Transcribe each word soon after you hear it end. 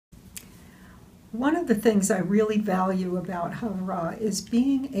One of the things I really value about Havara is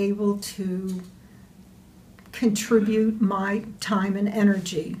being able to contribute my time and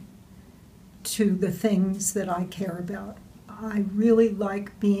energy to the things that I care about. I really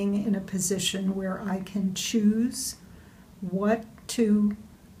like being in a position where I can choose what to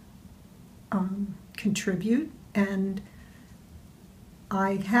contribute, and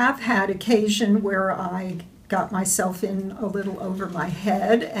I have had occasion where I got myself in a little over my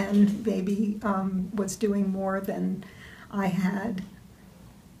head and maybe was doing more than I had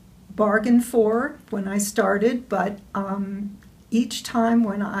bargained for when I started, but each time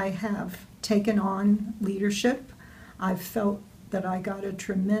when I have taken on leadership, I've felt that I got a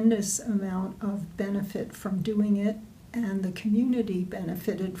tremendous amount of benefit from doing it, and the community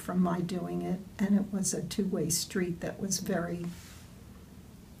benefited from my doing it, and it was a two-way street that was very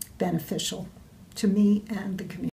beneficial to me and the community.